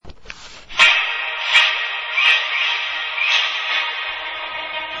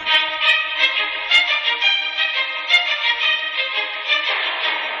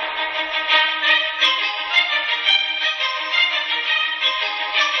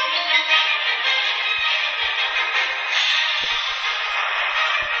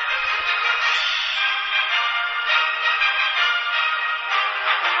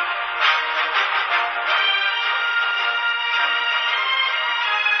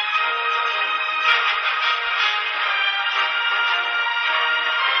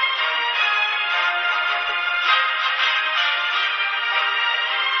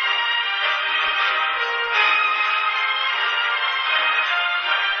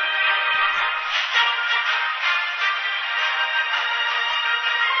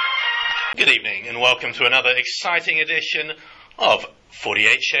Good evening and welcome to another exciting edition of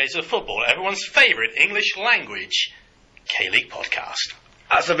 48 Shades of Football, everyone's favourite English language K-League podcast.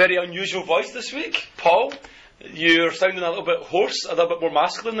 That's a very unusual voice this week, Paul. You're sounding a little bit hoarse, a little bit more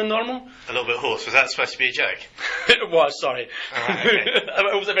masculine than normal. A little bit hoarse, was that supposed to be a joke? It was, sorry. Right, okay.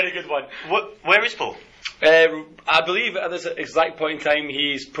 It was a very good one. Where is Paul? I believe at this exact point in time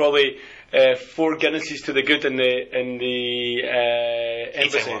he's probably 4 Guinnesses to the good in the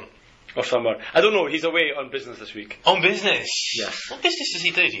embassy or somewhere. I don't know, he's away on business this week. On business? Yes. What business does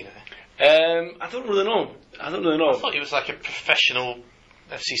he do you know? I don't really know. I thought he was like a professional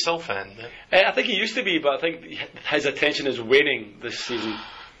FC Seoul fan. I think he used to be, but I think his attention is waning this season.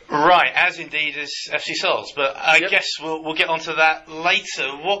 Right, as indeed is FC Seoul's, but I guess we'll get onto that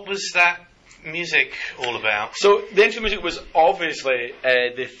later. What was that music all about? So the intro music was obviously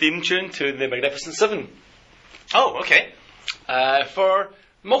the theme tune to The Magnificent Seven. Oh, okay. For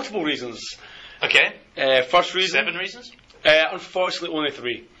multiple reasons. Okay. First reason... 7 reasons? Unfortunately only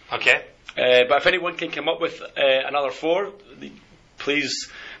 3. Okay. But if anyone can come up with another 4,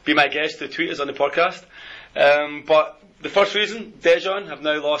 please be my guest to tweet us on the podcast. But the first reason, Daejeon have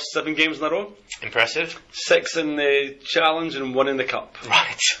now lost 7 games in a row. Impressive. 6 in the challenge and 1 in the cup.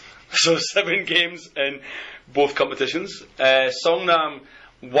 Right. So 7 games in both competitions. Songnam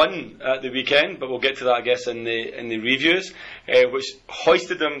won at the weekend, but we'll get to that, I guess, in the reviews, which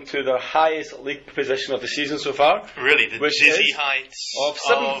hoisted them to their highest league position of the season so far. Really, the dizzy heights of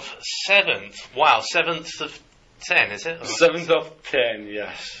 7th. Wow, 7th of 10, is it? 7th of 10,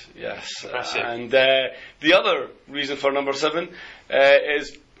 yes. Impressive. And the other reason for number 7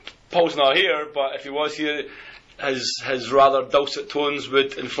 is Paul's not here, but if he was here, his rather dulcet tones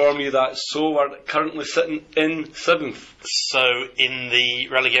would inform you that So are currently sitting in 7th. So in the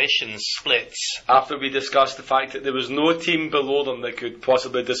relegation split, after we discussed the fact that there was no team below them that could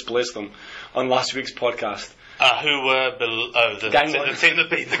possibly displace them on last week's podcast. Who were below? Oh, the team that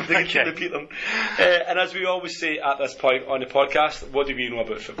beat them. The team that beat them. And as we always say at this point on the podcast, what do we know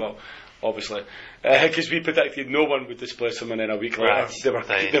about football? Obviously, because we predicted no one would displace them, and then a week later they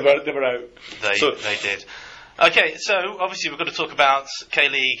were out. They did. Okay, so obviously we've got to talk about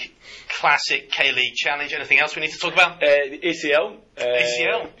K-League Classic, K-League Challenge. Anything else we need to talk about? The ACL.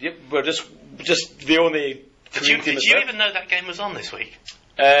 ACL? Yep, we're just the only. Did you even know that game was on this week?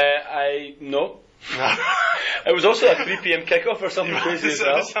 No. It was also a 3 p.m. kickoff or something crazy as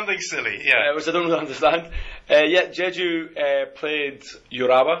well. Something silly, yeah. It was, I don't really understand. Jeju played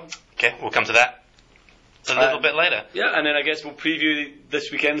Urawa. Okay, we'll come to that a little bit later. Yeah, and then I guess we'll preview this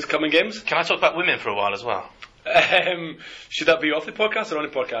weekend's coming games. Can I talk about women for a while as well? Should that be off the podcast or on the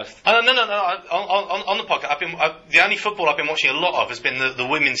podcast? No. On the podcast. The only football I've been watching a lot of has been the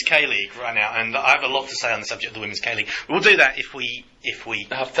Women's K-League right now, and I have a lot to say on the subject of the Women's K-League. We'll do that if we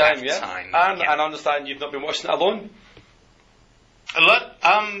have time. And I understand you've not been watching it alone. Look,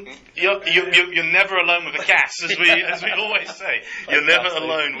 you're never alone with a gas, as we always say. You're never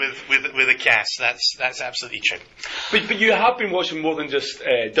alone with a gas. That's absolutely true. But you have been watching more than just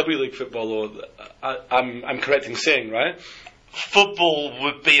W League football, though. I'm correct in saying, right? Football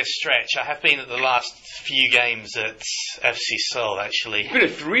would be a stretch. I have been at the last few games at FC Seoul, actually. You've been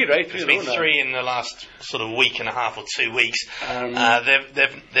at 3, right? There's been 3 in the last sort of week and a half or 2 weeks.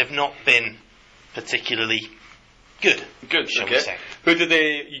 They've not been particularly good. Shall we say. Who did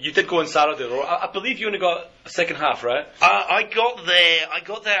they? You did go on Saturday, though. I believe you only got a second half, right? I got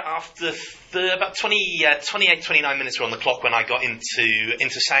there after about 28, 29 minutes were on the clock when I got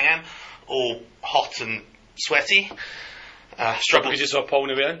into Sangam, all hot and sweaty. Struggled. Because you saw Paul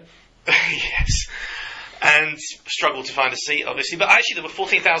Nguyen? Yes. And struggled to find a seat, obviously. But actually, there were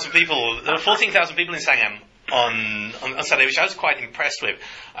 14,000 people. There were 14,000 people in Sangam on Saturday, which I was quite impressed with,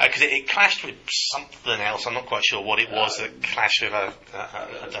 because it clashed with something else. I'm not quite sure what it was that clashed with. I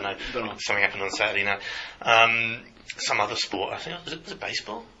don't know. Something happened on Saturday night. Some other sport. I think was it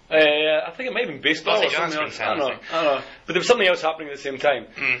baseball? I think it may have been baseball or something else. I don't know. But there was something else happening at the same time.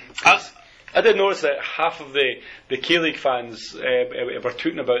 I did notice that half of the K-League fans were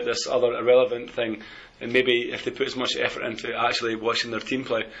tweeting about this other irrelevant thing, and maybe if they put as much effort into actually watching their team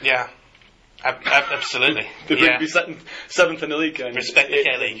play. Yeah. Absolutely. They would be sitting 7th in the league. And respect the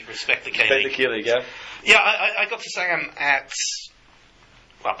K-League. Respect the K-League. Respect the K-League, yeah. Yeah, I got to Sangam at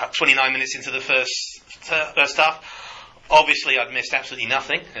about 29 minutes into the first half. Obviously, I'd missed absolutely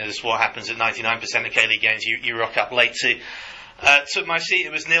nothing, as what happens at 99% of K-League games. You rock up late to. Took my seat.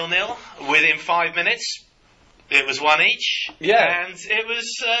 It was 0-0 within 5 minutes. It was 1 each. Yeah. And it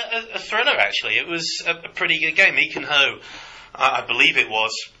was a thriller, actually. It was a pretty good game. Lee Kun-ho, I believe it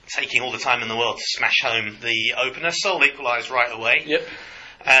was, taking all the time in the world to smash home the opener. Seoul equalised right away. Yep.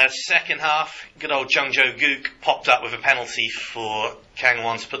 Second half, good old Jung Jo-gook popped up with a penalty for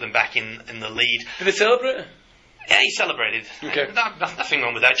Kangwon to put them back in the lead. Did they celebrate? Yeah, he celebrated. Okay. Nothing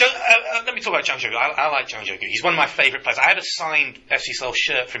wrong with that. Let me talk about Jung Jo-gook. I like Jung Jo-gook. He's one of my favourite players. I had a signed FC Seoul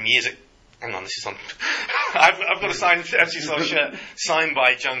shirt from years ago. Hang on, this is on. I've got a signed FC Seoul shirt signed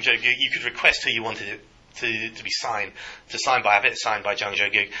by Jung Jo-gook. You could request who you wanted it to be signed, to sign by. I bet it's signed by Jung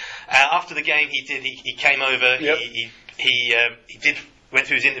Jo-gook. After the game, he came over. Yep. He went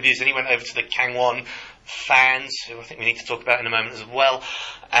through his interviews, and he went over to the Kangwon fans, who I think we need to talk about in a moment as well.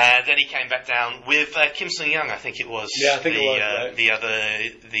 Then he came back down with Kim Sung-young, I think it was. Yeah, I think it was. Right.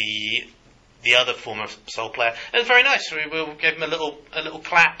 The other former Seoul player. It was very nice. We gave him a little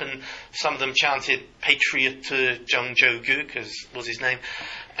clap, and some of them chanted "Patriot to Jung Jo-gook," as was his name.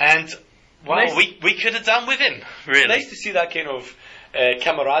 And nice. we could have done with him. Really nice to see that kind of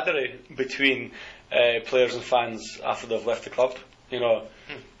camaraderie between players and fans after they've left the club. You know,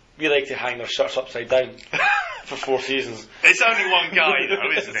 we like to hang their shirts upside down for 4 seasons. It's only one guy,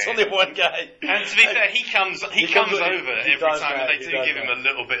 though, isn't it? It's only one guy. And to be fair, he comes over every time, and they do give him a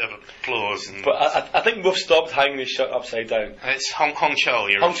little bit of applause. But I think we've stopped hanging his shirt upside down. It's Hong Chol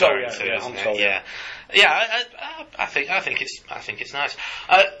you're referring to, isn't it? Yeah. I think it's nice.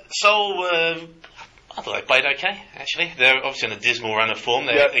 I thought they played okay. Actually, they're obviously on a dismal run of form.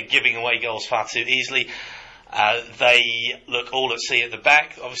 They're giving away goals far too easily. They look all at sea at the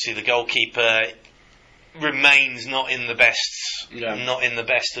back. Obviously, the goalkeeper remains not in the best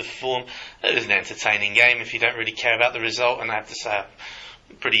of form. It was an entertaining game if you don't really care about the result, and I have to say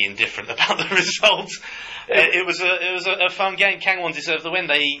I'm pretty indifferent about the result. It was a fun game. Kangwon deserved the win.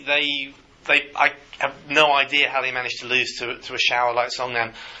 I have no idea how they managed to lose to a shower like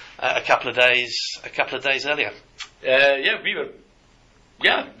Songnam a couple of days earlier. We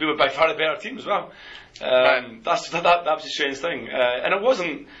were by far the better team as well. Right. That was a strange thing, and it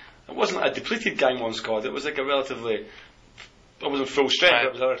wasn't a depleted Gangwon squad. It was like it wasn't full strength. Right.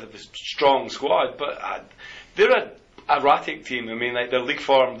 It was a relatively strong squad, but they're a erratic team. I mean, like their league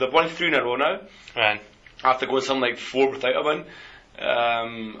form, they've won 3 in a row now. Right. After going something like 4 without a win,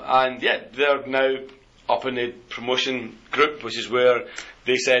 and they're now up in the promotion group, which is where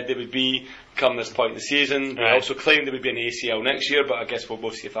they said they would be come this point in the season. They also claimed there would be an ACL next year, but I guess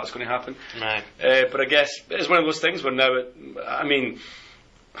we'll see if that's going to happen. Right. But I guess it's one of those things where now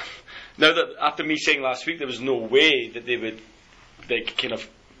that after me saying last week there was no way that they kind of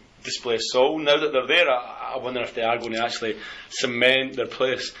display soul, now that they're there, I wonder if they are going to actually cement their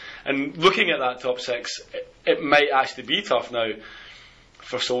place. And looking at that top 6, it might actually be tough now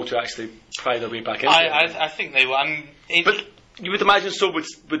for Seoul to actually pry their way back into it. I think they will. But you would imagine Seoul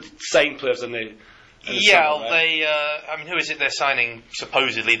would sign players in the summer, right? Who is it they're signing?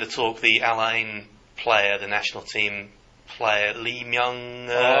 Supposedly the Al Ain player, the national team player, Lee Myung.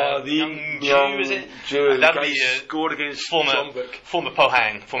 Myung-ju, is it? That'd be scored against former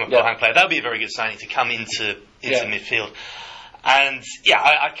Pohang player. That would be a very good signing to come into midfield. And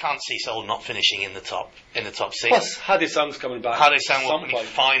I can't see Seoul not finishing in the top 6. Plus, Hade-sung's coming back. Hade-sung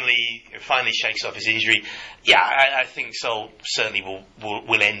finally shakes off his injury. Yeah, I think Seoul certainly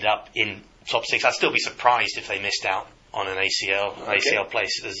will end up in top 6. I'd still be surprised if they missed out on an ACL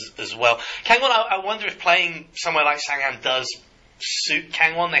place as well. Kangwon, I wonder if playing somewhere like Sangam does suit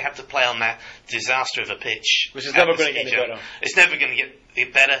Kangwon. They have to play on that disaster of a pitch, which is never going to get any better. It's never going to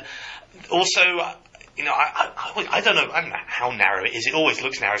get better. Also, I don't know how narrow it is. It always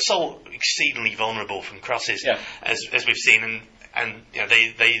looks narrow. So exceedingly vulnerable from crosses, as we've seen, and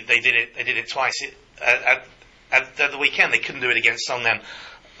they did it twice at the weekend. They couldn't do it against Songnam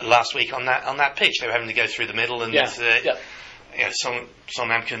last week on that pitch. They were having to go through the middle, and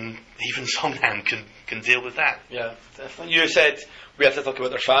Songnam can deal with that. Yeah, definitely. You said we have to talk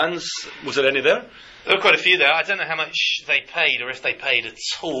about their fans. Was there any there? There were quite a few there. I don't know how much they paid, or if they paid at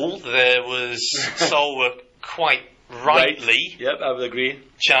all. There was Seoul were quite rightly. Right. Yep, I would agree.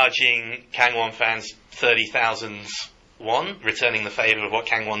 Charging Kangwon fans 30,000 won, returning the favour of what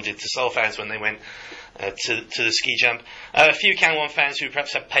Kangwon did to Seoul fans when they went to the ski jump. A few Kangwon fans who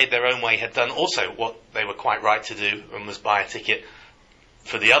perhaps had paid their own way had done also what they were quite right to do, and was buy a ticket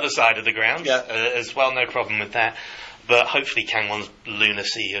for the other side of the ground as well. No problem with that. But hopefully Kangwon's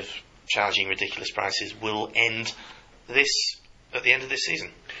lunacy of charging ridiculous prices will end at the end of this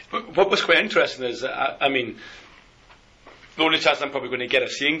season. But what was quite interesting is, the only chance I'm probably going to get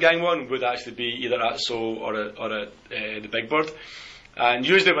of seeing Gangwon would actually be either at Seoul or at the Big Bird. And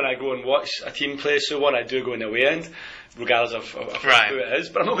usually when I go and watch a team play Suwon, I do go in the away end. regardless of who it is.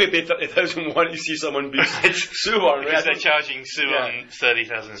 But I'm not going to pay 30,000 won to see someone beat Suwon. Because they're charging Suwon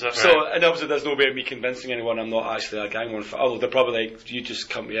 30,000. So, and obviously there's no way of me convincing anyone I'm not actually a Gangwon fan. Although they're probably like, you just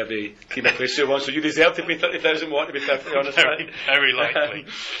come to every team that plays Suwon, so you deserve to pay 30,000 won, to be perfectly honest. Very likely.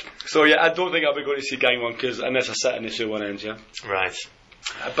 So yeah, I don't think I'll be going to see Gangwon unless I sit in the Suwon ends, Right.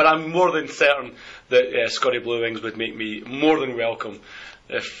 But I'm more than certain that Scotty Blue Wings would make me more than welcome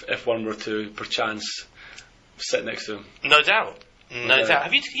if one were to perchance sit next to him. No doubt. No doubt.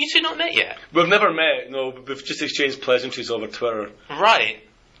 Have you two not met yet? We've never met. No, we've just exchanged pleasantries over Twitter. Right.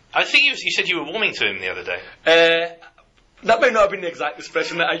 I think you said you were warming to him the other day. That might not have been the exact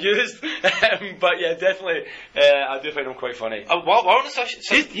expression that I used, but yeah, definitely, I do find him quite funny.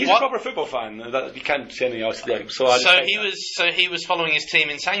 He's a proper football fan. You can't say anything else to him. So he was following his team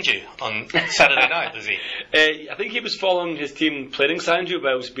in Sangju on Saturday night, was he? I think he was following his team playing Sangju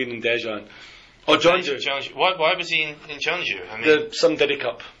while he was being in Daejeon. Or Jeonju. Why was he in Jeonju? I mean, some Diddy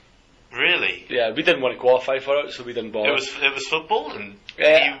Cup. Really? Yeah, we didn't want to qualify for it, so we didn't bother. It was football, and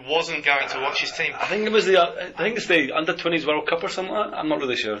he wasn't going to watch his team. I think it's the Under-20s World Cup or something like that. I'm not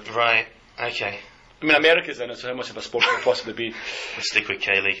really sure. Right. Okay. I mean, America's in it, so how much of a sport could it possibly be? We'll stick with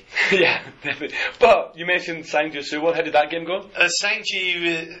K-League. Yeah, definitely. But you mentioned Sangju Suwon. How did that game go?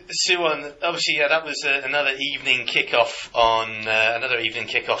 Sangju Suwon. Obviously, that was another evening kickoff on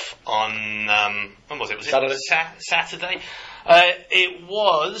when was it? Was Saturday. It Saturday? It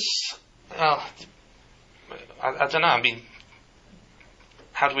was. I don't know. I mean,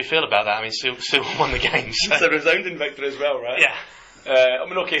 how do we feel about that? I mean, Suwon won the game. So. It's a resounding victory as well, right? Yeah.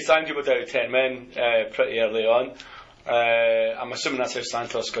 Sangju were down to 10 men pretty early on. I'm assuming that's how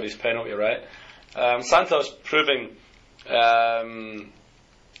Santos got his penalty, right? Santos proving I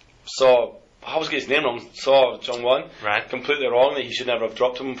always get his name wrong. Saw Jung-won completely wrong that he should never have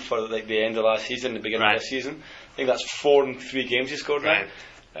dropped him for the end of last season, the beginning of this season. I think that's 4 in 3 games he scored now.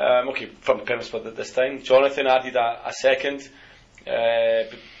 From the penalty spot at this time. Jonathan added a second,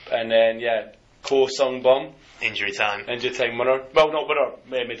 and then Ko Sung-bom. Injury time winner. Well, not winner,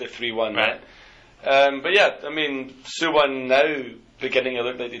 made it 3-1. Right. But yeah, I mean, Suwon now beginning to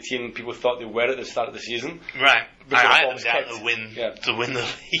look like the team people thought they were at the start of the season. Right. I had them down to win the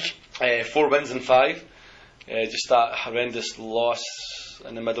league. 4 wins and 5. Just that horrendous loss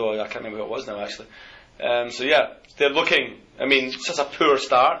in the middle. I can't remember who it was now, actually. They're looking. I mean, such a poor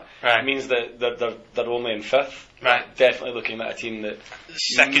start. Right. It means that they're only in 5th. Right. Definitely looking at a team that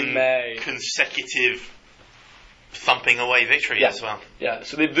second consecutive thumping away victory as well. Yeah,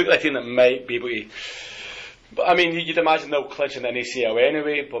 so they look like a team that might be able to. But I mean, you'd imagine they'll clinch in the NACL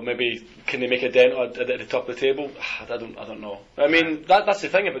anyway. But maybe can they make a dent at the top of the table? I don't know. I mean, that's the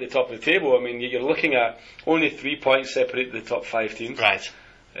thing about the top of the table. I mean, you're looking at only 3 points separate the top 5 teams. Right.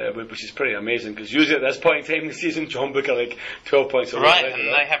 Which is pretty amazing because usually at this point in time in the season, John Book are like 12 points away. Right, and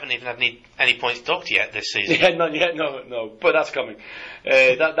they haven't even had any points docked yet this season. Yeah, none yet. No, but that's coming.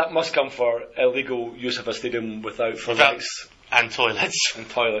 That must come for illegal use of a stadium without lights and toilets.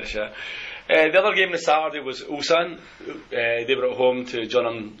 Yeah. The other game this Saturday was Ulsan. They were at home to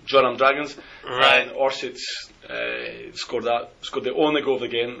Jeonnam Dragons. Right. And Orchid scored the only goal of the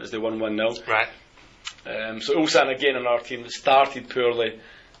game as they won 1-0. Right. So Ulsan again on our team that started poorly,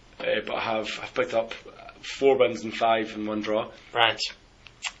 but have picked up 4 wins and 5 and 1 draw. Right.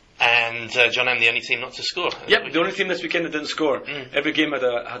 And Jeonnam the only team not to score. Yep, the only team this weekend that didn't score. Every game had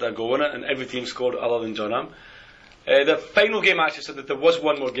a goal in it, and every team scored other than Jeonnam. The final game actually said that there was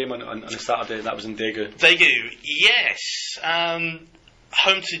one more game on a Saturday, and that was in Daegu. Daegu, yes. Home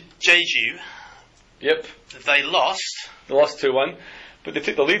to Jeju. Yep. They lost. They lost 2-1, but they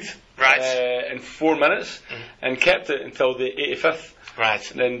took the lead in 4 minutes and kept it until the 85th.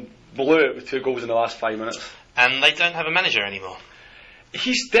 Right. And then blew it with 2 goals in the last 5 minutes. And they don't have a manager anymore.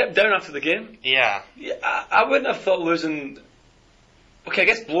 He stepped down after the game. Yeah. I wouldn't have thought losing. Okay, I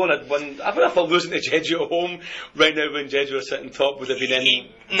guess blowing had one. I wouldn't have thought losing to Jeju at home right now when Jeju are sitting top would have been any.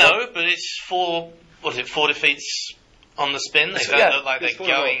 No, but it's 4 defeats on the spin. They don't look like they're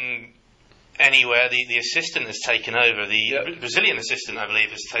going anywhere. The assistant has taken over. The Brazilian assistant, I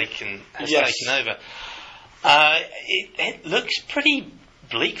believe, has taken over. It looks pretty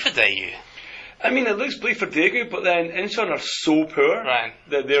bleak for Daegu. I mean, it looks bleak for Daegu, but then Incheon are so poor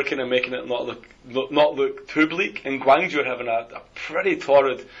that they're kind of making it not look too bleak. And Gwangju are having a pretty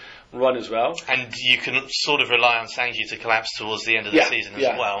torrid run as well. And you can sort of rely on Sangju to collapse towards the end of the season as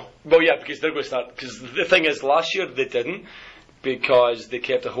well. Well, yeah, because they're going to start. Because the thing is, last year they didn't, because they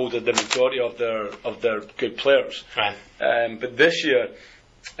kept a hold of the majority of their good players. Right. But this year,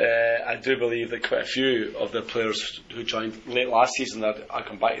 I do believe that quite a few of the players who joined late last season are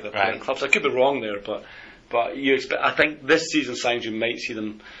come back to their playing clubs. I could be wrong there, but But I think this season signs you might see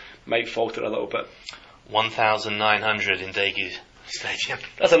them might falter a little bit. 1,900 in Daegu Stadium.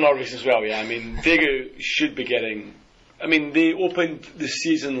 That's another reason as well. Yeah, I mean Daegu should be getting. I mean they opened the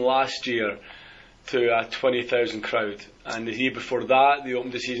season last year to a 20,000 crowd, and the year before that they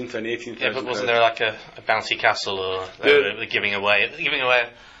opened the season to an 18,000. Yeah, but wasn't there like a bouncy castle, or they were giving away?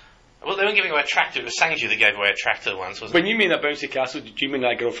 Well, they weren't giving away a tractor. It was Sangju that gave away a tractor once, wasn't it? When you mean a bouncy castle, do you mean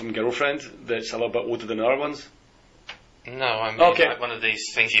that girl from Girlfriend that's a little bit older than the other ones? No, I mean like one of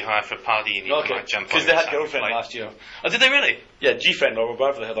these things you hire for a party and you can like jump on. Because they had Girlfriend last year. Oh, did they really? Yeah, G-Friend or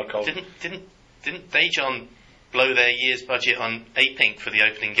whatever the hell they're called. Didn't Daejeon blow their year's budget on A-Pink for the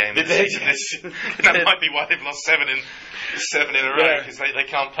opening game of the season? That might be why they've lost seven in a row, because they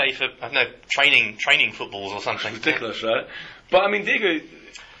can't pay for training footballs or something. It's ridiculous, right? But I mean, Daegu,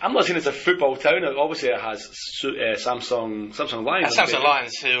 I'm not saying it's a football town. Obviously, it has Samsung Lions. Samsung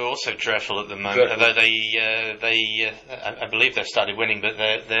Lions, who are also dreadful at the moment. Although I believe they've started winning, but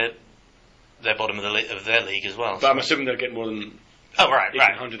they're bottom of their league as well. But I'm assuming they're getting more than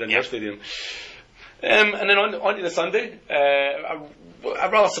 1,800 in their stadium. And then on to the Sunday, a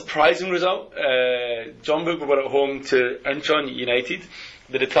rather surprising result. Jeonbuk were at home to Incheon United.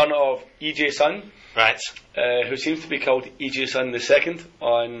 The return of EJ Sun. Right. Who seems to be called EJ Sun II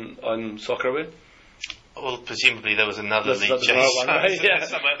on Soccerway. Well, presumably there was another Lee Jae Sun. Right? Yeah.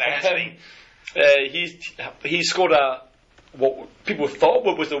 Somewhere there he scored what people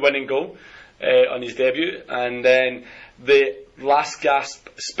thought was the winning goal on his debut, and then the last gasp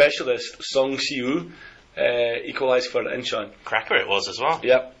specialist Song Si-woo equalised for Incheon. Cracker it was as well.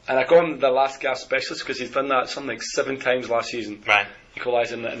 Yep, and I call him the last gasp specialist because he's done that something like 7 times last season. Right.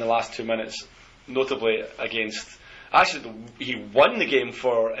 Equalising in the last 2 minutes, notably against. Actually, he won the game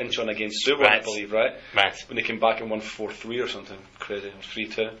for Incheon against Suwon, I believe, right? Right. When they came back and won 4-3 or something crazy, or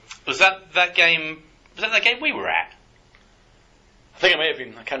 3-2. Was that game? Was that game we were at? I think it might have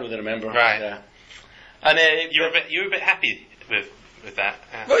been. I can't really remember. Right. Yeah. And you were a bit happy with that.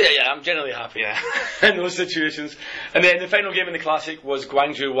 Well, yeah, I'm generally happy. Yeah. In those situations. And then the final game in the Classic was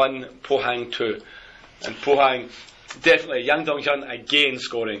Gwangju 1, Pohang 2, and Pohang. Definitely, Yang Dong-hyun again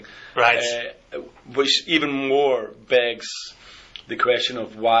scoring. Right. Which even more begs the question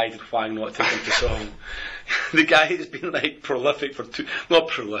of why did Hwang not take him to Song? The guy has been like prolific for not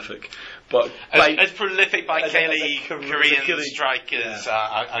prolific, but as prolific by K-League Korean strikers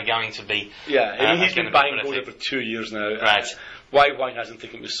are going to be. Yeah, he's been buying goals for 2 years now. Right. Why Hwang hasn't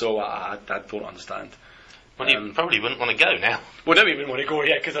taken him to Song, I don't understand. Well, you probably wouldn't want to go now. Well, don't even want to go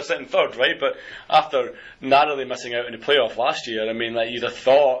yet because they're sitting third, right? But after narrowly missing out in the playoff last year, I mean, like you'd have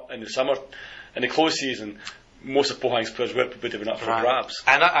thought in the summer, in the close season, most of Pohang's players would have been up for grabs.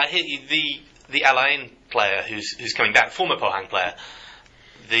 And I hear the Alain player who's coming back, former Pohang player.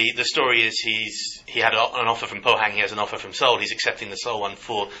 The story is he had an offer from Pohang, he has an offer from Seoul. He's accepting the Seoul one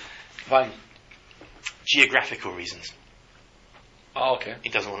for geographical reasons. Oh, okay. He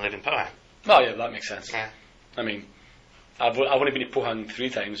doesn't want to live in Pohang. Oh, yeah, that makes sense. Yeah. I mean, I've only been to Pohang 3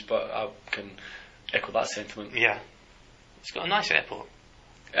 times, but I can echo that sentiment. Yeah. It's got a nice airport.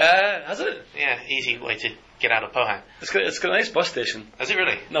 Has it? Yeah, easy way to get out of Pohang. It's got a nice bus station. Has it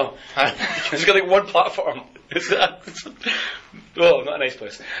really? No. It's got like one platform. Well, not a nice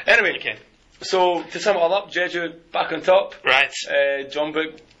place. Anyway, okay. So to sum it all up, Jeju back on top. Right.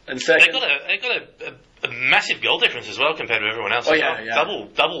 Jeonbuk in second. They got a massive goal difference as well compared to everyone else. Oh yeah, yeah. Double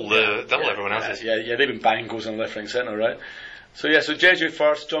everyone else's. Yeah, they've been banging goals on left, right, centre, right? So Jeju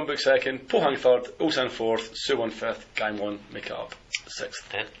first, Jeonbuk second, Pohang third, Ulsan fourth, Suwon fifth, Gangwon make it up sixth.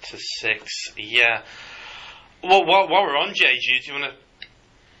 To 6, yeah. Well, while we're on Jeju, do you want to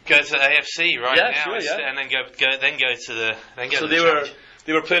go to AFC right now? Sure, yeah. And then go to the So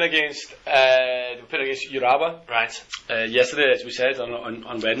they were playing against Urawa. Right. Yesterday, as we said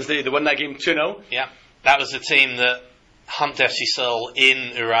on Wednesday, they won that game 2-0. Yeah. That was the team that humped FC Seoul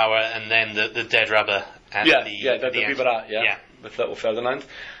in Urawa, and then the dead rubber at the Bibarat, with Little Ferdinand.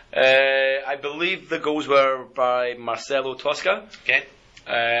 I believe the goals were by Marcelo Tosca. Okay.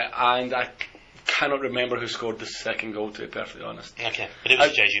 And I cannot remember who scored the second goal, to be perfectly honest. Okay, but it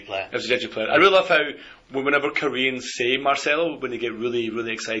was a Jeju player. It was a Jeju player. I really love how whenever Koreans say Marcelo, when they get really,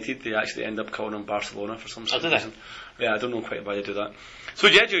 really excited, they actually end up calling him Barcelona for some reason. Yeah, I don't know quite why they do that. So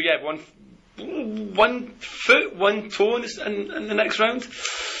Jeju, one foot, one toe in the next round.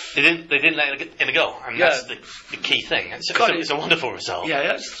 They didn't let in a goal, and that's the key thing. It's a wonderful result.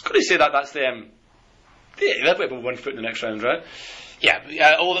 Yeah, it's got to say that's the they've got 1 foot in the next round, right?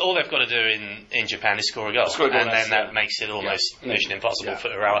 Yeah, all they've got to do in Japan is score a goal, and then that makes it almost mission impossible for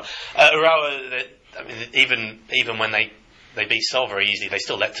Urawa. Urawa, I mean, even when they beat Seoul very easily, they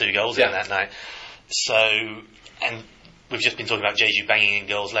still let 2 goals in that night. So, and we've just been talking about Jeju banging in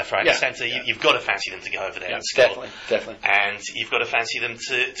goals left, right, and centre. You've got to fancy them to go over there and score. Definitely. And you've got to fancy them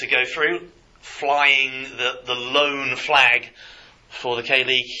to go through, flying the lone flag for the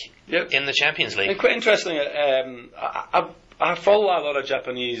K-League in the Champions League. And quite interesting, I follow a lot of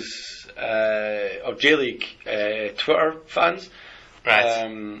Japanese or J-League Twitter fans. Right.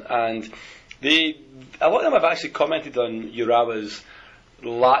 And a lot of them have actually commented on Urawa's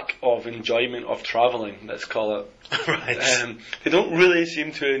lack of enjoyment of travelling, let's call it. Right. They don't really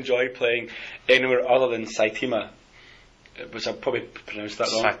seem to enjoy playing anywhere other than Saitama, which I probably pronounced that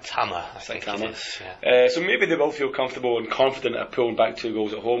wrong. Saitama. So maybe they will feel comfortable and confident at pulling back 2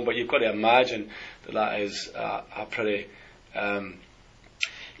 goals at home, but you've got to imagine that is a pretty...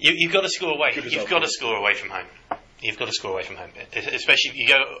 You've got to score away. You've got to score away from home. You've got to score away from home. Especially if you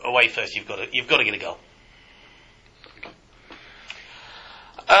go away first, you've got to get a goal.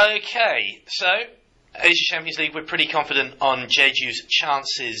 Okay, so Asia Champions League, we're pretty confident on Jeju's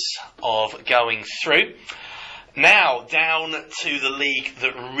chances of going through. Now, down to the league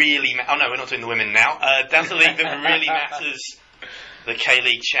that really oh no, we're not doing the women now. Down to the league that really matters, the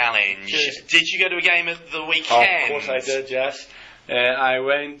K-League Challenge. Yes. Did you go to a game at the weekend? Oh, of course I did, yes. I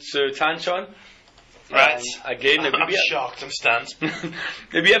went to Tanchon. Right. Again, I'm shocked, I'm stunned.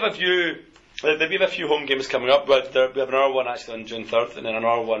 There'll be a few home games coming up, but we have another one actually on June 3rd and then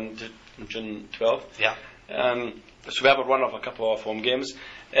another one on June 12th. Yeah. So we have a run of a couple of home games.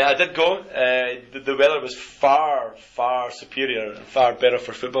 I did go. The weather was far, far superior and far better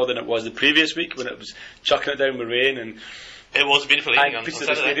for football than it was the previous week when it was chucking it down with rain and it was a beautiful evening on Saturday.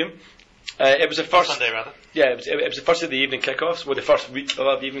 The stadium. It was the first Sunday rather. Yeah, it was the first of the evening kickoffs, well, the first week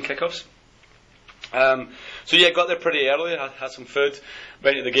of the evening kickoffs. So yeah, got there pretty early, had some food,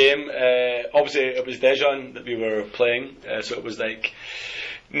 went to the game. Obviously it was Daejeon that we were playing, so it was like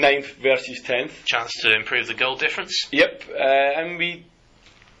 9th versus 10th. Chance to improve the goal difference. Yep, and we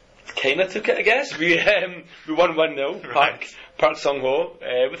kind of took it, I guess. We won 1-0, right. Park Sung-ho,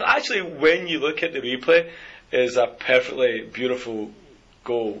 with actually, when you look at the replay, is a perfectly beautiful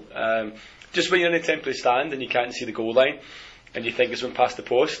goal. Just when you're in a temporary stand and you can't see the goal line, and you think it's went past the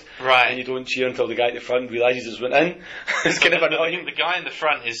post, right? And you don't cheer until the guy at the front realises it's went in. It's kind of annoying. The guy in the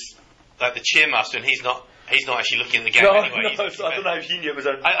front is like the cheermaster, and he's not actually looking at the game anyway. No, I don't know how he knew it was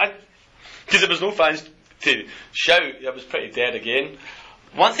in. Because there was no fans to shout. It was pretty dead again.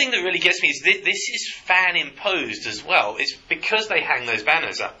 One thing that really gets me is this is fan imposed as well. It's because they hang those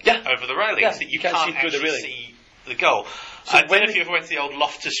banners up over the railings that you can't actually see the goal. So I don't know if you ever went to the old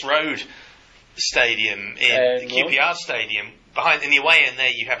Loftus Road Stadium in the QPR Stadium. In the away end there,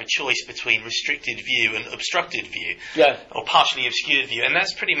 you have a choice between restricted view and obstructed view, or partially obscured view, and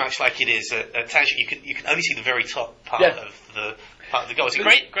that's pretty much like it is at Tanchon. You can only see the very top part of the goal. It's a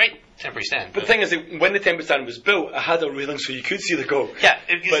great temporary stand. But the thing is, that when the temporary stand was built, it had a railing so you could see the goal. Yeah,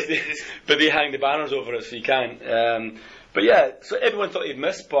 but they hang the banners over it so you can't. But yeah, so everyone thought he'd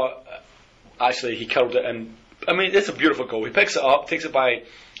missed, but actually he curled it in. I mean, it's a beautiful goal. He picks it up, takes it by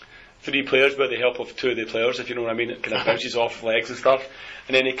 3 players with the help of 2 of the players, if you know what I mean. It kind of bounces off legs and stuff,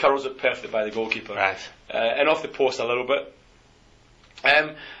 and then he curls it perfectly by the goalkeeper, and off the post a little bit.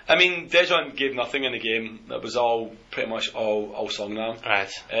 I mean, Daejeon gave nothing in the game. That was all pretty much all Songnam.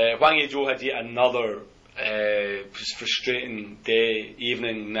 Right. Hwang Hae-jo had yet another frustrating day,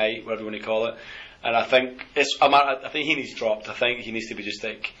 evening, night, whatever you want to call it. And I think I think he needs dropped. I think he needs to be just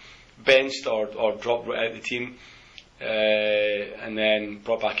like benched or dropped right out of the team. And then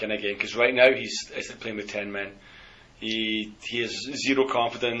brought back in again, because right now he's playing with 10 men. He has zero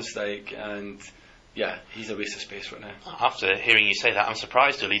confidence, and he's a waste of space right now. After hearing you say that, I'm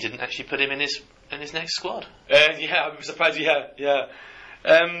surprised Uli didn't actually put him in his next squad. I'm surprised.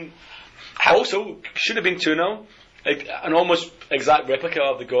 Also, should have been 2-0. An almost exact replica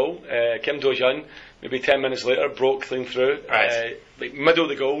of the goal. Kim Do-hyun, maybe 10 minutes later, broke clean through, middle of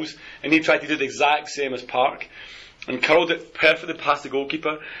the goals, and he tried to do the exact same as Park. And curled it perfectly past the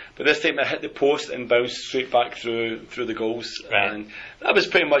goalkeeper, but this time it hit the post and bounced straight back through the goals. Right. And that was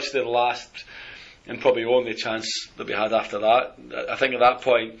pretty much the last and probably only chance that we had after that. I think at that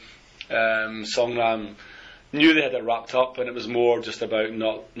point, Songnam knew they had it wrapped up, and it was more just about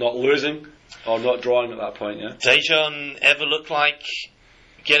not losing or not drawing at that point. Yeah. Daejeon ever looked like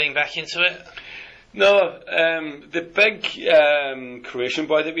getting back into it? No. The big Croatian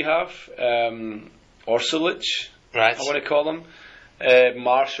boy that we have, Orsulic. Right. I want to call him.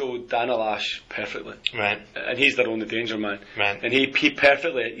 Marshall Danilash perfectly. Right. And he's their only danger man. Right. And he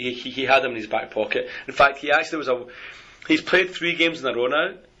perfectly, he had him in his back pocket. In fact, he's played 3 games in a row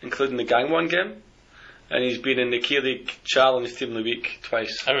now, including the Gangwon game. And he's been in the K-League Challenge Team of the Week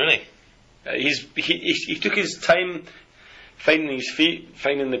twice. Oh, really? He took his time finding his feet,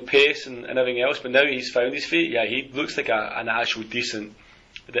 finding the pace and everything else, but now he's found his feet. Yeah, he looks like an actual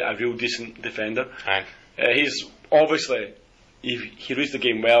a real decent defender. Right. He's obviously he reads the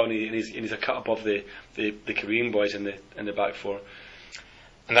game well, and he's a cut above the Korean boys in the back four.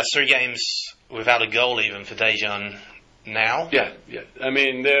 And that's 3 games without a goal even for Daejeon now. Yeah. I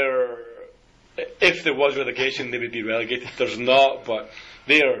mean, if there was relegation, they would be relegated. There's not, but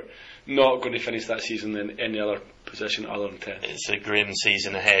they're not going to finish that season in any other position other than 10th. It's a grim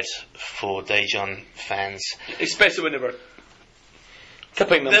season ahead for Daejeon fans, especially when they were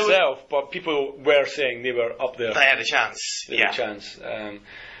tipping themselves, but people were saying they were up there. They had a chance. They had a chance. I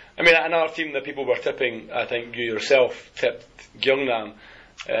mean, another team that people were tipping, I think you yourself tipped Gyeongnam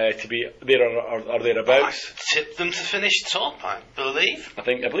to be there or thereabouts. I tipped them to finish top, I believe. I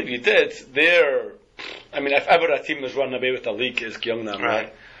believe you did. I mean, if ever a team was running away with the league, it's Gyeongnam,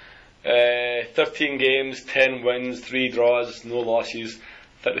 right? 13 games, 10 wins, 3 draws, no losses,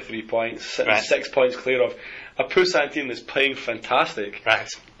 33 points, 6 points clear of a Busan team that's playing fantastic. Right.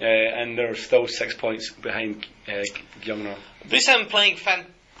 And they're still 6 points behind Gyeongnam. Busan playing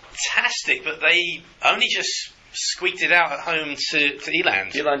fantastic, but they only just squeaked it out at home to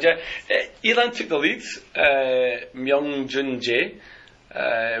Eland. Eland, yeah. Eland took the lead. Myung Jun Jae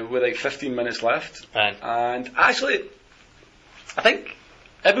with like 15 minutes left. Right. And actually, I think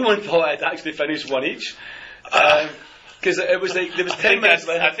everyone thought I'd actually finished one each. Because it was like there was 10 minutes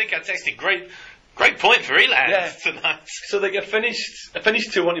left. I think I texted great point for Eland tonight. So like I finished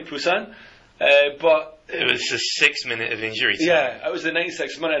 2-1 to Busan, but it was a 6 minute of injury time. Yeah, it was the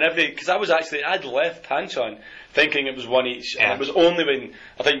 96th minute, and because I'd left Hanchon thinking it was one each, yeah. And it was only when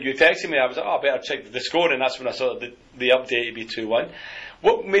I think you texted me I was like, I better check the score, and that's when I saw the update to be 2-1.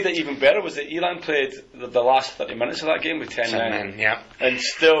 What made it even better was that Eland played the last 30 minutes of that game with 10 men, yeah, and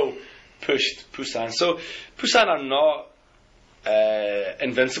still pushed Busan. So Busan are not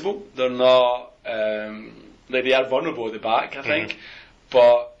invincible. They're not they are vulnerable at the back, I think,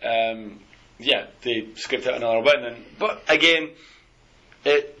 but they scripted out another win. But again,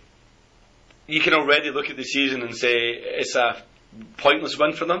 you can already look at the season and say it's a pointless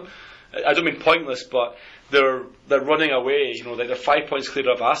win for them. I don't mean pointless, but they're running away. You know, like they're 5 points clear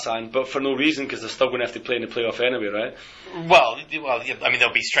of Asan, but for no reason, because they're still going to have to play in the playoff anyway, right? Well, I mean,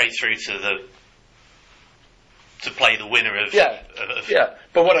 they'll be straight through to play the winner of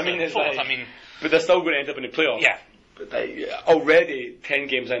But what I mean is, fourth, but they're still going to end up in the playoff. Yeah. But already 10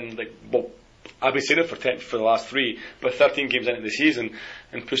 games in, I've been saying it for the last 3, but 13 games into the season,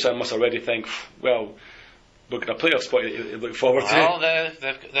 and Busan must already think, well, we're going to playoff spot to look forward to. Well,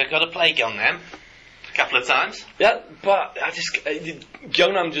 they've got to play Gyeongnam a couple of times. Yeah, but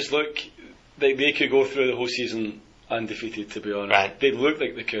Gyeongnam just look like they could go through the whole season undefeated, to be honest. Right. They look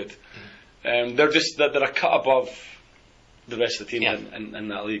like they could. They're a cut above the rest of the team in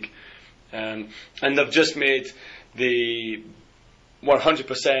that league. And they've just made the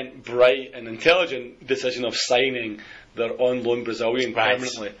 100% bright and intelligent decision of signing their on-loan Brazilian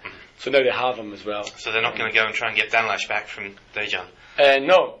permanently. So now they have him as well. So they're not going to go and try and get Danlash back from Daejeon?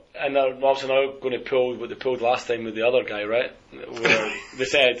 No, and they're also now going to pull what they pulled last time with the other guy, right? Where they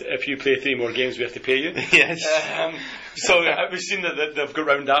said, if you play 3 more games, we have to pay you. Yes. So we've seen that they've got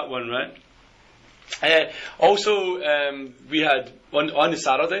around that one, right? Also, we had on the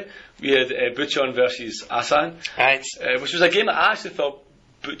Saturday we had Bucheon versus Asan, right? Which was a game that I actually thought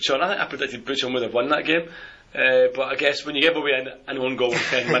Bucheon. I think I predicted Bucheon would have won that game, but I guess when you give away an own goal in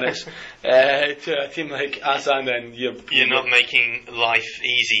 10 minutes to a team like Asan, then you're not making life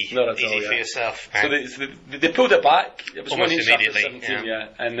easy for yourself. So they pulled it back. It was almost one each immediately, after 17,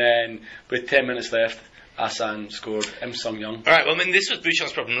 and then with 10 minutes left, Asan scored. Im Sung Young. All right. Well, I mean, this was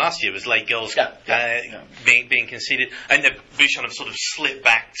Bucheon's problem last year: was late goals being conceded, and Bucheon have sort of slipped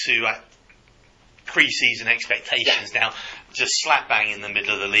back to pre-season expectations now, just slap bang in the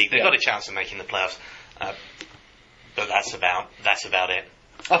middle of the league. They've got a chance of making the playoffs, but that's about it.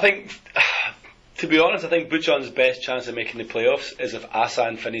 I think, to be honest, I think Bucheon's best chance of making the playoffs is if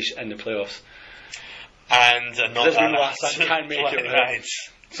Asan finish in the playoffs. And not Asan can't make it, right?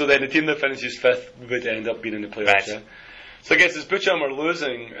 So then the team that finishes 5th would end up being in the playoffs. Right. Yeah? So I guess as Bucheon were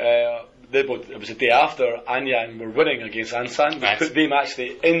losing, it was the day after Anyang were winning against Ansan. They put them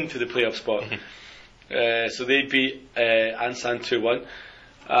actually into the playoff spot. So they beat Ansan 2-1.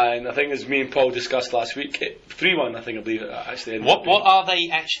 And I think, as me and Paul discussed last week, 3-1, I believe it actually ended up being. What are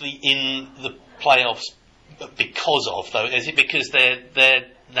they actually in the playoffs because of, though? Is it because their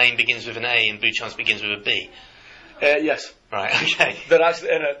name begins with an A and Bucheon's begins with a B? Yes. Right, okay. They're actually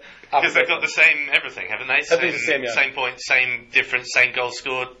in it. Because they've got the same everything, haven't they? Same points, same difference, same goals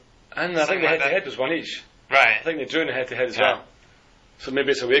scored. And I think the head-to-head was one each. Right. I think they drew in the head-to-head as well. So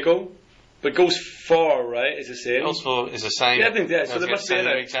maybe it's a away goal. But goals for, right, is the same. Goals for is the same. Yeah, I think, so they must be in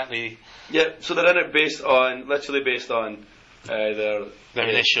it. Exactly. Yeah, so they're in it literally based on their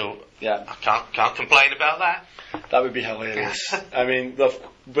initial. Yeah. I can't complain about that. That would be hilarious. I mean,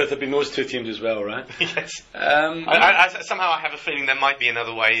 but there'd be those two teams as well, right? Yes. Somehow I have a feeling there might be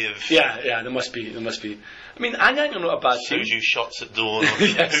another way of. Yeah, there must be. I mean, Anyang are not a bad team. Soju shots at dawn.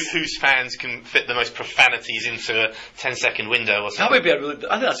 Yes. Whose fans can fit the most profanities into a 10-second window or something. That would be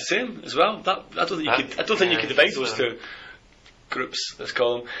I think that's the same as well. I don't think you could divide those two groups. Let's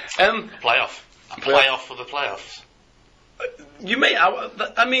call them playoff. Playoff for the playoffs. You may.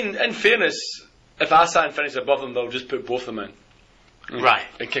 I mean, in fairness, if Asan finishes above them, they'll just put both of them in. Right.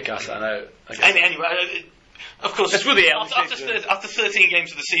 And kick Asan out. Anyway. Of course, it's really after 13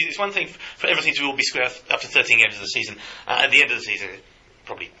 games of the season, it's one thing for everything to all be square after 13 games of the season. At the end of the season, it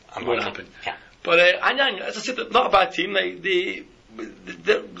probably won't happen. Yeah. But Anyang, as I said, they're not a bad team. They're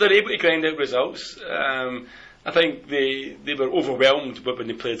able to grind out results. I think they were overwhelmed when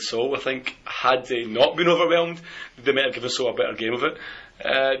they played Seoul. I think had they not been overwhelmed, they might have given Seoul a better game of it.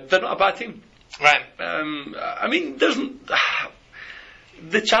 They're not a bad team. Right. I mean,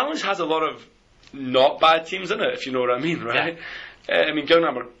 the challenge has a lot of not bad teams in it, if you know what I mean, right? Yeah. I mean,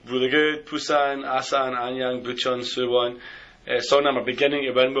 Gyeongnam are really good. Busan, Asan, Anyang, Bucheon, Suwon. Songnam are beginning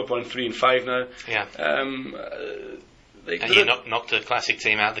to win. We're on 3 and 5 now. Yeah. And you knocked the classic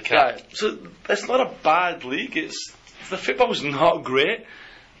team out of the cup. Yeah. So it's not a bad league. The football's not great,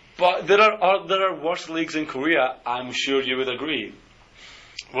 but there are worse leagues in Korea. I'm sure you would agree.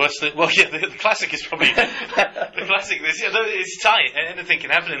 The classic is probably the classic. It's tight. Anything can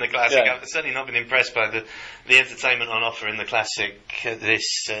happen in the classic. Yeah. I've certainly not been impressed by the entertainment on offer in the classic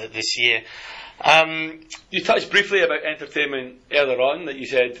this year. You touched briefly about entertainment earlier on. That you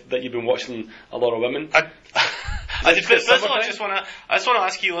said that you've been watching a lot of women. I did. First of all, I just want to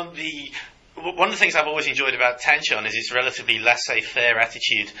ask you on the. One of the things I've always enjoyed about Tanchon is its relatively laissez-faire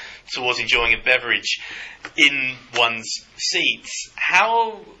attitude towards enjoying a beverage in one's seats.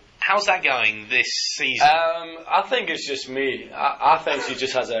 How's that going this season? I think it's just me. I think she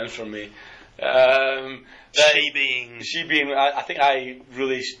just has it in for me. She being, I think I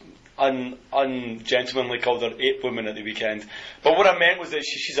really ungentlemanly called her ape woman at the weekend. But what I meant was that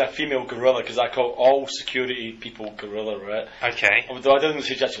she's a female gorilla, because I call all security people gorilla, right? Okay. Although I didn't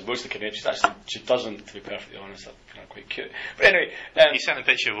say she actually looks like an ape. She doesn't, to be perfectly honest. I find her quite cute. But anyway, you sent a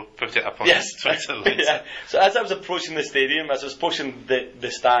picture. We'll put it up on Twitter. Yeah. So as I was approaching the stadium, as I was approaching the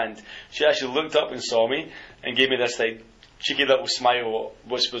stand, she actually looked up and saw me and gave me this like cheeky little smile,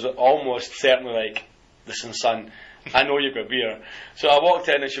 which was almost certainly like, "Listen, son, I know you've got beer." So I walked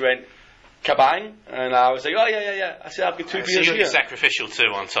in and she went, "Kabang," and I was like, "Oh yeah." I said, "I've got 2 beers here." Sacrificial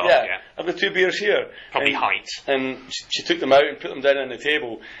too on top. Yeah, I've got 2 beers here. Probably height. And she took them out and put them down on the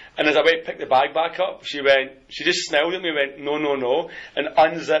table. And as I went to pick the bag back up, she just smiled at me and went, "No," and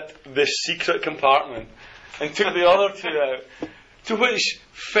unzipped the secret compartment and took the other 2 out. To which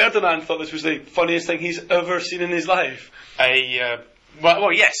Ferdinand thought this was the funniest thing he's ever seen in his life.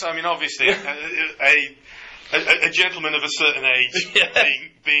 Well, yes. I mean, obviously, a gentleman of a certain age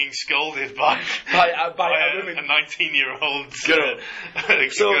being scolded by a woman, a 19-year-old girl.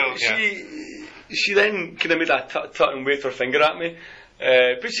 So she then kind of made that tut and waved her finger at me,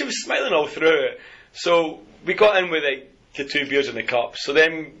 but she was smiling all through it. So we got in with the 2 beers in the cup. So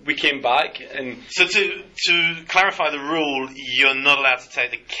then we came back and. So to clarify the rule, you're not allowed to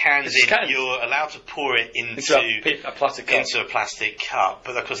take the cans in. You're allowed to pour it into a plastic cup. Into a plastic cup,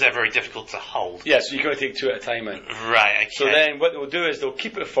 but of course they're very difficult to hold. Yeah, so you've got to take 2 at a time in. Right. Okay. So then what they'll do is they'll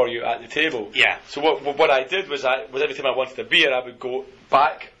keep it for you at the table. Yeah. So what I did was every time I wanted a beer, I would go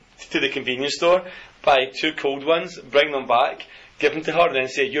back to the convenience store, buy 2 cold ones, bring them back, give them to her, and then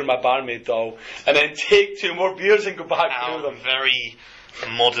say, "You're my barmaid doll," and then take 2 more beers and go back through them. Very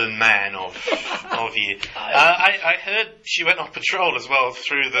modern man of you. I heard she went off patrol as well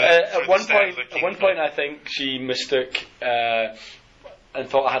through the. At one point, I think she mistook and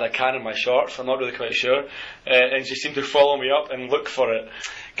thought I had a can in my shorts. I'm not really quite sure, and she seemed to follow me up and look for it.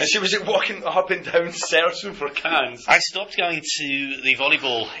 And she was walking up and down searching for cans. I stopped going to the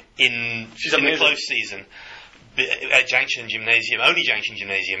volleyball in the close season. At Junction Gymnasium, only Junction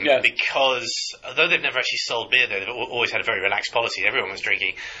Gymnasium, because although they've never actually sold beer there, they've always had a very relaxed policy. Everyone was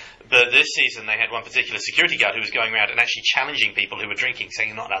drinking. But this season they had one particular security guard who was going around and actually challenging people who were drinking, saying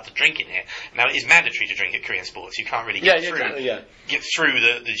you're not allowed to drink in here. Now it is mandatory to drink at Korean sports. You can't really get through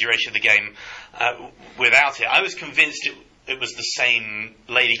the duration of the game without it. I was convinced it was the same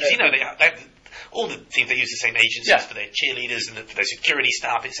lady, because all the teams, they use the same agencies for their cheerleaders and for their security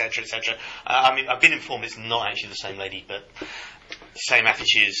staff, etc., etc. I mean, I've been informed it's not actually the same lady, but same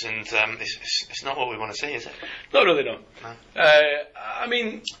attitudes, and it's not what we want to see, is it? Not really, no. I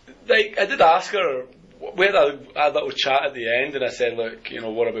mean, I did ask her. We had a little chat at the end, and I said, look,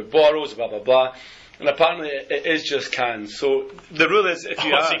 what about Boros, blah, blah, blah. And apparently it is just cans. So the rule is, if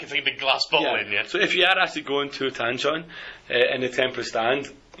you so you can take a big glass bottle in, So if you are actually going to Tanchon in the temporary stand,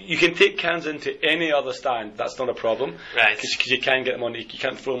 you can take cans into any other stand. That's not a problem. Right. Because you can get them on, you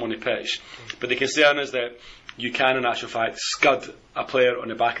can't throw them on the pitch. But the concern is that you can, in actual fact, scud a player on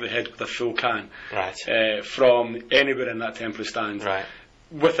the back of the head with a full can. Right. From anywhere in that temporary stand. Right.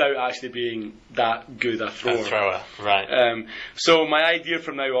 Without actually being that good a thrower. A thrower, right. So my idea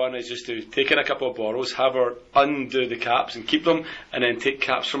from now on is just to take in a couple of Boros, have her undo the caps and keep them, and then take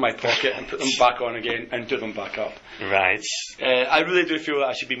caps from my pocket and put them back on again and do them back up. Right. I really do feel that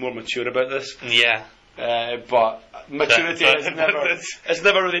I should be more mature about this. Yeah. But maturity has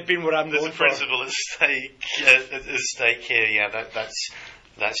never really been what I'm known for. There's a principle at stake here. Yeah,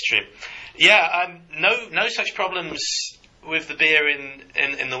 that's true. Yeah, no such problems with the beer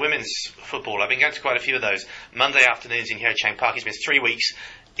in the women's football. I've been going to quite a few of those Monday afternoons in Hyochang Park. It's been 3 weeks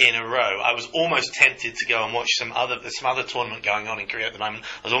in a row. I was almost tempted to go and watch some other tournament going on in Korea at the moment.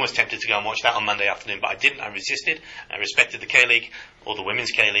 I was almost tempted to go and watch that on Monday afternoon, but I didn't. I resisted. I respected the K-League, or the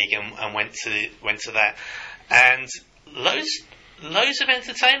Women's K-League, and went to that. And loads of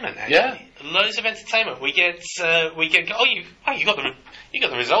entertainment, actually. Yeah. Loads of entertainment. We get. You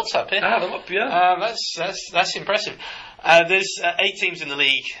got the results up here. I have them up, yeah. That's impressive. There's 8 teams in the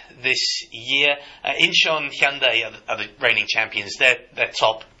league this year. Incheon Hyundai are the reigning champions. They're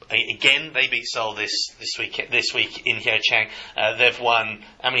top. Again, they beat Seoul this week in Hyochang. They've won.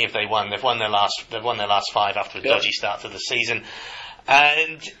 How many have they won? They've won their last 5 after a dodgy start to the season,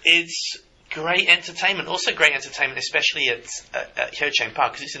 and it's great entertainment. Also great entertainment, especially at Hyochang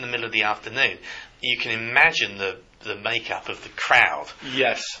Park, because it's in the middle of the afternoon. You can imagine the makeup of the crowd.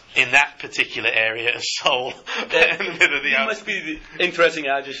 Yes. In that particular area of Seoul. In the middle of the afternoon. Must be the interesting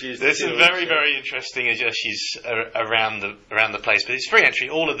ajushes. There's some very interesting ajushes around the place, but it's free entry.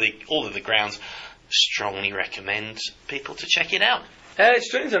 All of the grounds. Strongly recommend people to check it out.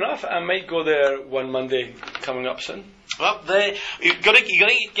 Strange enough, I might go there one Monday coming up soon. Well, you've got to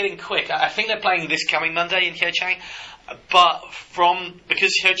get in quick. I think they're playing this coming Monday in Hyochang, but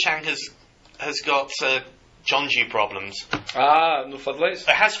because Hyochang has got Jeonju problems. No floodlights?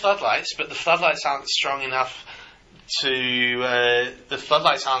 It has floodlights, but the floodlights aren't strong enough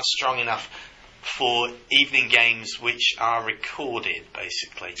for evening games which are recorded,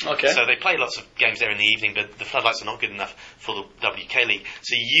 basically. Okay. So they play lots of games there in the evening, but the floodlights are not good enough for the WK League.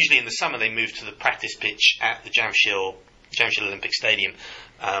 So usually in the summer they move to the practice pitch at the Jamshil Olympic Stadium,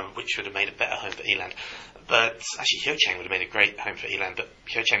 which would have made a better home for Eland. But actually Hyochang would have made a great home for Eland, but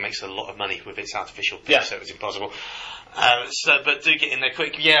Hyochang makes a lot of money with its artificial pitch, so it was impossible. But do get in there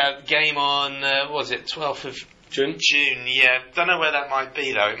quick. Yeah, game on, 12th of June, yeah. Don't know where that might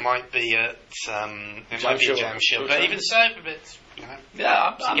be though. It might be at Jamshil. But even so,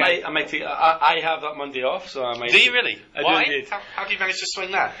 yeah, I might take. I have that Monday off, so I might. Do you really? Why? Do indeed. How do you manage to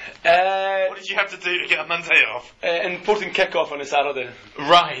swing that? What did you have to do to get a Monday off? Important kick-off on a Saturday.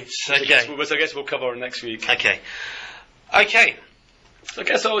 Right. Okay. Which I guess we'll cover next week. Okay. So I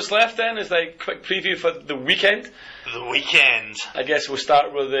guess all that's left then is like quick preview for the weekend. The weekend. I guess we'll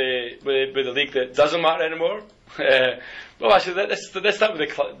start with the league that doesn't matter anymore. Well, actually, let's start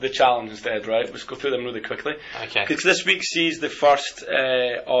with the challenge instead, right? Let's go through them really quickly. Okay. Because this week sees the first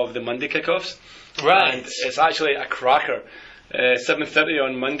of the Monday kickoffs. Right. And it's actually a cracker. 7:30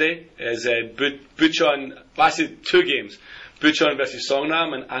 on Monday is Bucheon. Well, actually, 2 games: Bucheon versus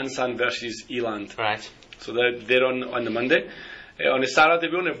Songnam and Ansan versus Eland. Right. So they're on the Monday. On the Saturday,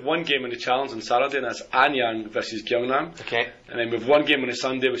 we only have 1 game in the challenge on Saturday, and that's Anyang versus Gyeongnam. Okay. And then we have 1 game on the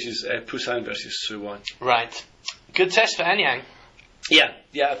Sunday, which is Busan versus Suwon. Right. Good test for Anyang. Yeah.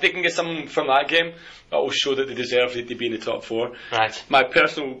 If they can get something from that game, that will show that they deserve to be in the top 4. Right. My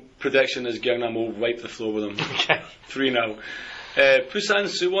personal prediction is Gyeongnam will wipe the floor with them. Okay. 3-0. Busan,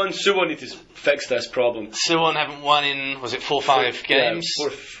 Suwon need to fix this problem. Suwon haven't won in, was it 4 or 5 games? Yeah,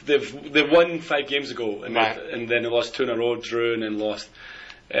 they've won 5 games ago, and then they lost 2 in a row, drew, and then lost.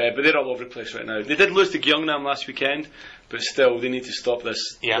 But they're all over the place right now. They did lose to Gyeongnam last weekend, but still, they need to stop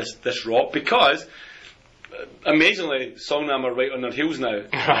this rot, because amazingly, Songnam are right on their heels now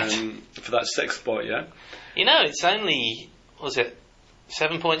for that 6th spot, yeah? It's only,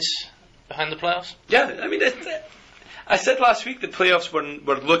 7 points behind the playoffs? Yeah, I mean, I said last week the playoffs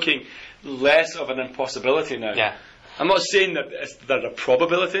were looking less of an impossibility now. Yeah. I'm not saying that they're a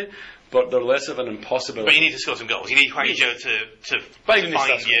probability, but they're less of an impossibility. But you need to score some goals. You need Hwang Ui-jo to find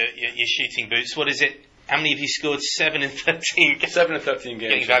your shooting boots. What is it? How many have you scored? 7 in 13 games. 7 in 13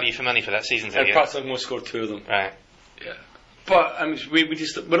 games. Getting value for money for that season. And perhaps I've only scored 2 of them. Right. Yeah. But I mean,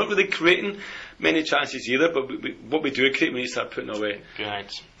 we're not really creating many chances either. But what we do create, we need to start putting away.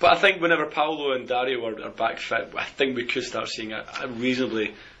 Right. But I think whenever Paolo and Dario are back fit, I think we could start seeing a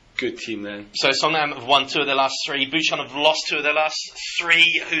reasonably good team then. So Songnam have won 2 of their last 3. Bucheon have lost 2 of their last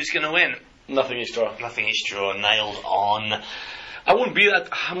 3. Who's going to win? Nothing each draw. Nothing each draw. Nailed on. I won't be that.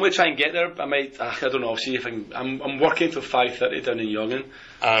 I'm going to try and get there. I might. I don't know. I'll see if I'm working till 5:30 down in Yongin.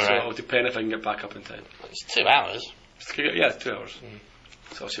 So it'll depend if I can get back up in time. It's 2 hours. Yeah, it's 2 hours.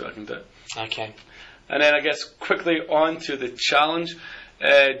 So I'll see what I can do. Okay. And then I guess quickly on to the challenge.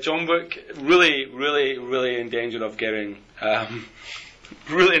 Jeonbuk really in danger of getting a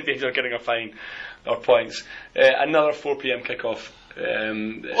fine or points. Another 4 p.m. kickoff.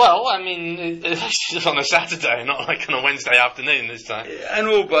 Well, I mean, it's just on a Saturday, not like on a Wednesday afternoon this time. I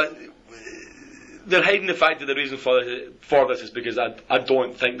know, but they're hiding the fact that the reason for this is because I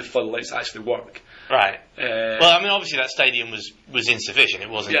don't think the floodlights actually work. Right. Well, I mean, obviously that stadium was insufficient. It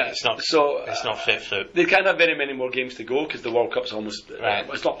wasn't. Yeah, it's not fit for. They can't have very many more games to go because the World Cup's almost. Right.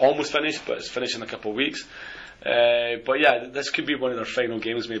 It's not almost finished, but it's finished in a couple of weeks. But yeah, this could be one of their final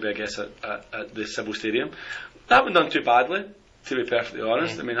games, maybe I guess at the Civil Stadium. They haven't done too badly, to be perfectly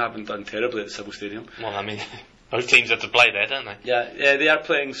honest. I mean, they haven't done terribly at the Civil Stadium. Well, I mean, both teams have to play there, don't they? Yeah, they are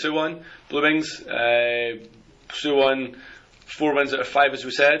playing Suwon Blue Wings. Suwon 4 wins out of 5, as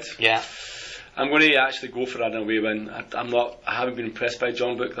we said. Yeah. I'm going to actually go for an away win. I haven't been impressed by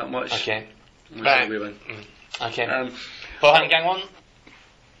Jeonbuk that much. Okay. Right. Away win. Okay. Pohang Gangwon?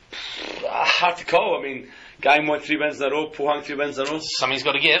 Hard to call. I mean, Gangwon 3 wins in a row, Pohang 3 wins in a row. Something's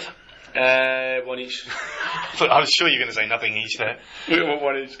got to give. 1 each. I was sure you were going to say nothing each there.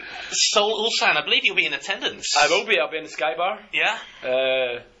 1 each. Seoul Ulsan, I believe you'll be in attendance. I will be. I'll be in the Sky Bar.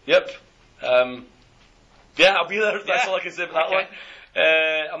 Yeah? Yep. Yeah, I'll be there. That's all I can say about that one.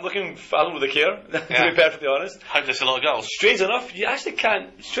 I'm looking. I don't really care, to be perfectly honest. Hope there's a lot of goals. Strange enough, you actually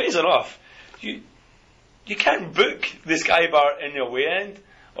can't. Strange enough, you can't book the Sky Bar in your away end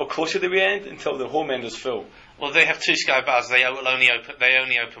or close to the away end until the home end is full. Well, they have 2 Sky Bars. They only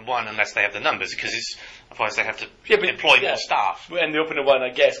open 1 unless they have the numbers, because otherwise they have to employ more staff. And they open the one, I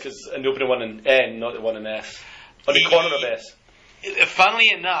guess, because they open the one in N, not the one in S, or the corner of S.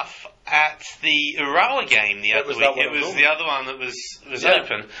 Funnily enough, at the Urawa game the other week, it was the other one that was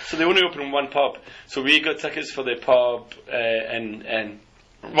open. So they only open 1 pub. So we got tickets for the pub in N.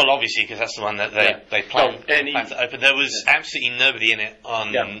 Well, obviously, because that's the one that they plan to open. There was absolutely nobody in it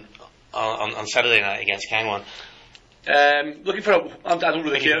on Saturday night against Gangwon. Looking for I don't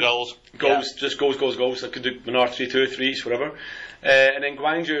really care. Goals. Just goals. I could do Menard 3-2, 3 each, whatever. And then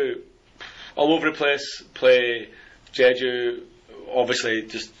Gwangju, all over the place, play Jeju. Obviously,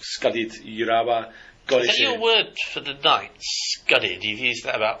 just scudded Urawa. Is that your word for the night? Scudded. You've used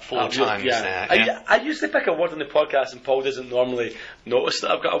that about 4 times now. Yeah. I usually pick a word on the podcast, and Paul doesn't normally notice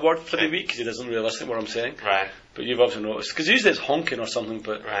that I've got a word for the week because he doesn't really listen to what I'm saying. Right. But you've obviously noticed because usually it's honking or something.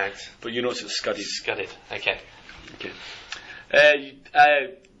 But right. But you notice it's scudded. Scudded. Okay.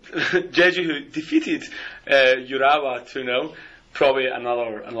 Jeju, who defeated Urawa 2-0, probably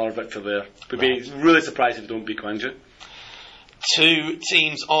another victory there. Would be really surprised if they don't beat Gwangju. 2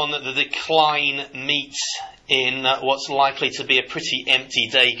 teams on the decline meet in what's likely to be a pretty empty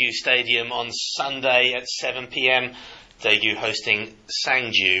Daegu Stadium on Sunday at 7 p.m. Daegu hosting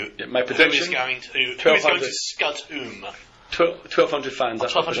Sangju. Yeah, my prediction: who is going to scud whom? 1,200 fans.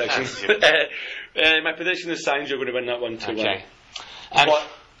 That's my prediction. Fans, my prediction is Sangju are going to win that one 2-1. Okay. But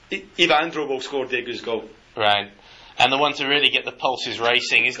Ivandro will score Daegu's goal. Right. And the one to really get the pulses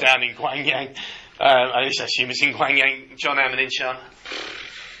racing is down in Gwangyang. I just assume it's in Gwangyang. Jeonnam and Incheon.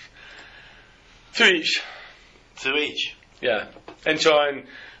 2 each. 2 each. Yeah. Incheon,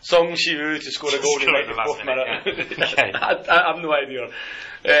 Song Shi-woo to score a goal in the 94th minute. Yeah. Okay. I have no idea.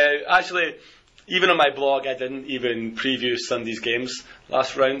 Actually, even on my blog, I didn't even preview Sunday's games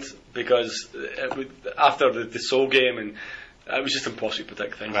last round because after the Seoul game, and it was just impossible to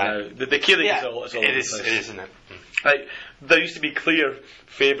predict things now. The K-League is all over the place. It is, isn't it? Like, there used to be clear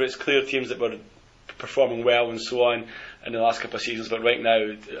favourites, clear teams that were performing well and so on in the last couple of seasons, but right now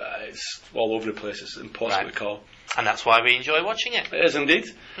it's all over the place. It's impossible to call. And that's why we enjoy watching it. It is indeed.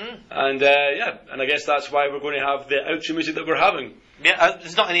 And and I guess that's why we're going to have the outro music that we're having. Yeah,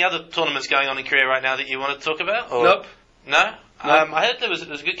 there's not any other tournaments going on in Korea right now that you want to talk about? Or? Nope. No? Nope. I heard there was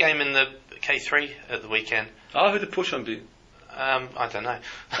a good game in the K3 at the weekend. Who did Pocheon beat? I don't know.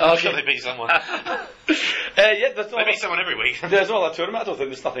 Oh, I'm sure they beat someone. They beat someone every week. There's no other tournament. I don't think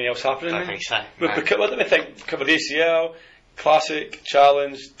there's nothing else happening. I don't think so. What do we think? Covered ACL, Classic,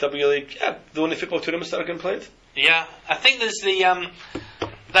 Challenge, W League. Yeah, the only football tournaments that are getting played. Yeah, I think there's the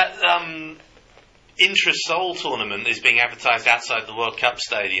that Intra-Sol tournament is being advertised outside the World Cup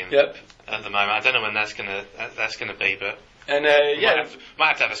stadium. Yep. At the moment, I don't know when that's gonna be, but. And might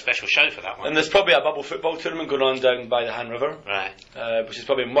have to have a special show for that one. And there's probably a bubble football tournament going on down by the Han River, right? Which is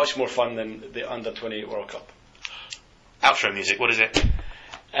probably much more fun than the Under-20 World Cup. Outro music. What is it?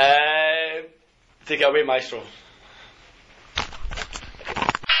 Take it away, Maestro.